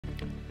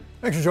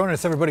Thanks for joining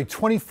us, everybody.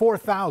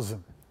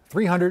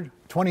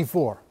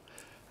 24,324.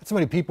 That's how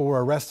many people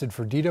were arrested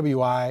for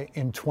DWI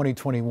in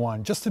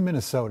 2021, just in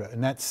Minnesota. In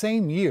that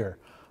same year,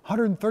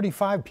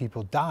 135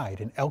 people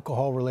died in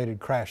alcohol-related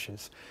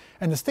crashes.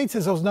 And the state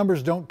says those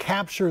numbers don't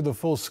capture the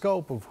full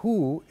scope of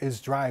who is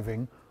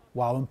driving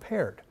while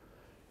impaired.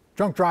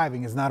 Drunk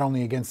driving is not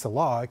only against the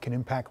law, it can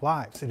impact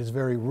lives. It is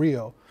very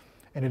real,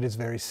 and it is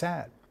very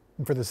sad.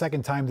 And for the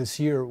second time this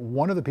year,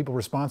 one of the people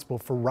responsible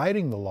for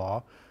writing the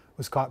law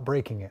was caught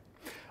breaking it.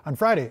 On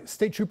Friday,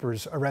 state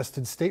troopers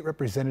arrested State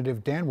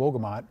Representative Dan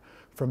Wolgamott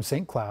from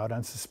St. Cloud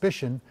on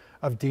suspicion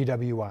of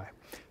DWI.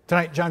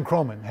 Tonight, John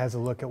Croman has a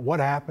look at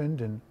what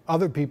happened and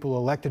other people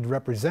elected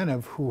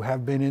representative who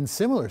have been in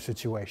similar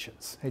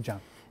situations. Hey, John.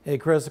 Hey,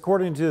 Chris,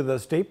 according to the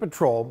State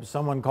Patrol,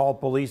 someone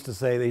called police to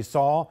say they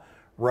saw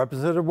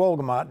Representative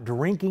Wolgamott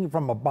drinking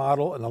from a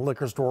bottle in a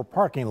liquor store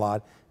parking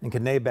lot in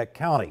Kanabec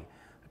County.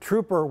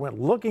 Trooper went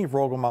looking for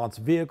Wolgamott's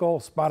vehicle,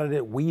 spotted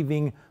it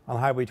weaving on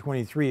Highway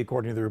 23,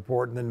 according to the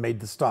report, and then made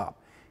the stop.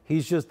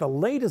 He's just the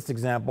latest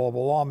example of a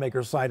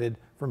lawmaker cited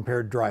for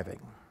impaired driving.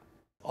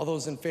 All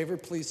those in favor,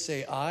 please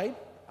say aye.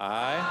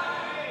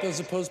 Aye. Those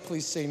opposed,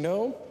 please say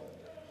no.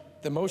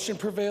 The motion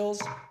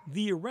prevails.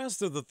 The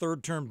arrest of the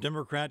third-term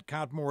Democrat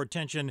caught more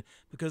attention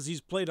because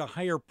he's played a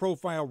higher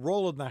profile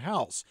role in the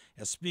House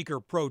as Speaker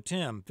Pro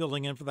Tem,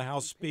 filling in for the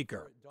House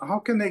Speaker. How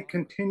can they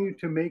continue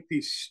to make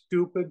these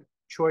stupid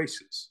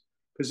choices?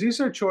 Because these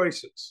are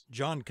choices.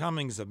 John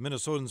Cummings of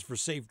Minnesotans for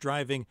Safe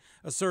Driving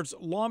asserts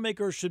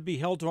lawmakers should be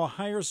held to a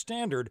higher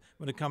standard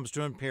when it comes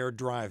to impaired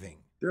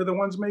driving. They're the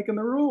ones making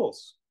the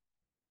rules,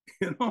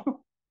 you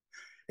know?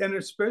 And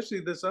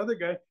especially this other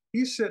guy,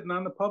 he's sitting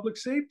on the Public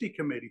Safety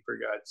Committee, for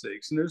God's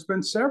sakes. And there's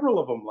been several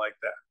of them like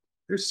that.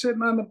 They're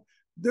sitting on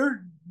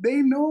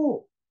they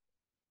know.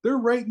 They're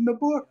writing the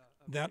book.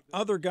 That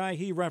other guy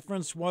he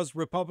referenced was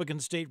Republican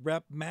State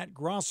Rep Matt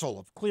Grossel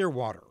of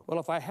Clearwater. Well,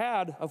 if I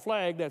had a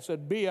flag that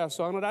said BS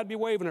on it, I'd be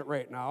waving it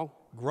right now.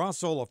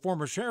 Grossel, a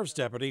former sheriff's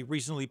deputy,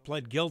 recently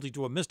pled guilty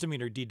to a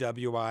misdemeanor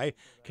DWI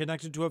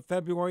connected to a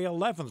February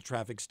 11th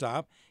traffic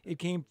stop. It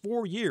came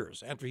 4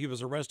 years after he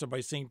was arrested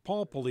by St.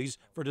 Paul police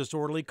for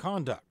disorderly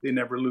conduct. They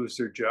never lose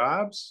their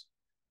jobs.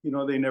 You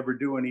know, they never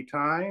do any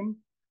time.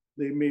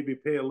 They maybe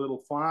pay a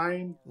little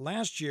fine.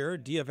 Last year,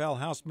 DFL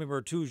House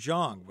Member Tu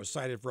Zhang was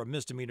cited for a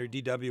misdemeanor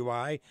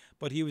DWI,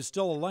 but he was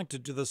still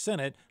elected to the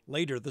Senate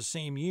later the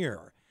same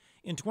year.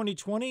 In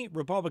 2020,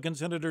 Republican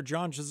Senator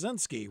John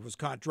Jasinski was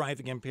caught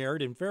driving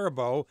impaired in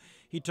Faribault.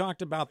 He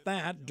talked about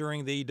that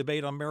during the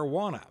debate on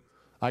marijuana.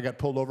 I got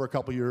pulled over a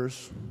couple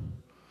years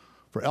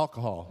for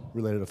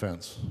alcohol-related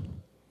offense.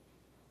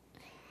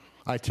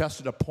 I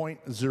tested a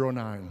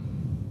 .09.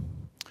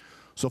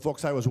 So,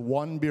 folks, I was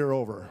one beer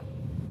over.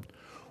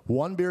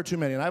 One beer too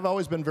many, and I've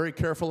always been very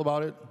careful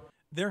about it.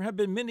 There have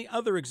been many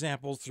other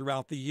examples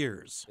throughout the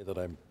years. That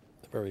I'm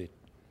very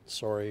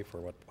sorry for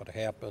what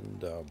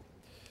happened.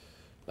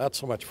 Not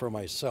so much for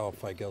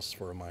myself, I guess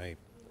for my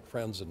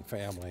friends and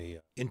family.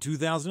 In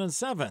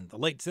 2007, the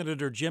late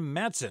Senator Jim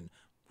Mattson,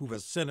 who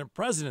was Senate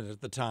president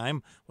at the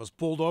time, was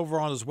pulled over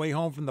on his way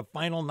home from the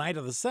final night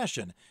of the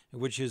session, in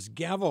which his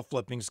gavel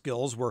flipping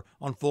skills were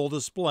on full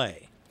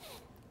display.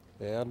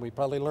 And we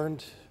probably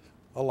learned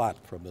a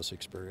lot from this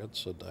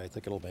experience, and I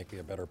think it'll make me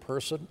a better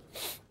person.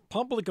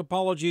 Public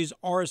apologies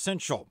are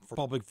essential for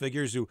public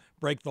figures who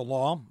break the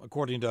law,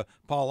 according to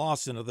Paul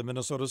Austin of the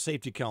Minnesota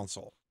Safety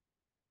Council.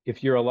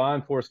 If you're a law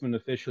enforcement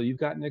official, you've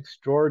got an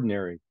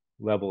extraordinary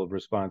level of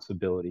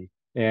responsibility.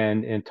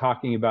 And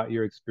talking about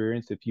your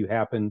experience, if you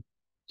happen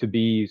to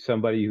be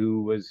somebody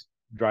who was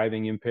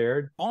driving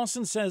impaired.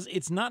 Austin says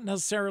it's not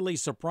necessarily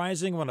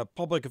surprising when a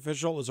public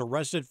official is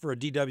arrested for a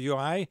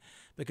DWI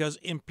because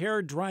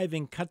impaired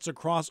driving cuts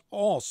across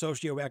all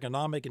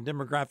socioeconomic and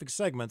demographic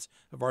segments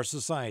of our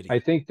society. I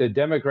think the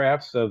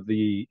demographics of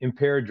the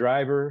impaired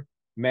driver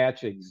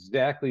match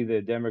exactly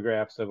the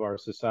demographics of our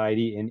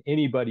society and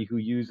anybody who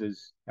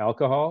uses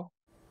alcohol.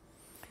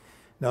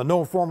 Now,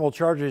 no formal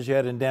charges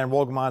yet in Dan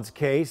Wolgamott's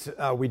case.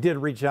 We did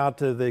reach out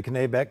to the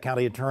Kanabec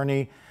County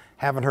attorney.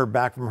 Haven't heard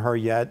back from her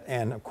yet,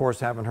 and of course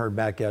haven't heard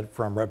back yet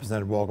from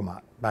Representative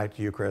Wolgamott. Back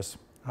to you, Chris.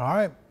 All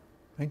right.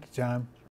 Thank you, John.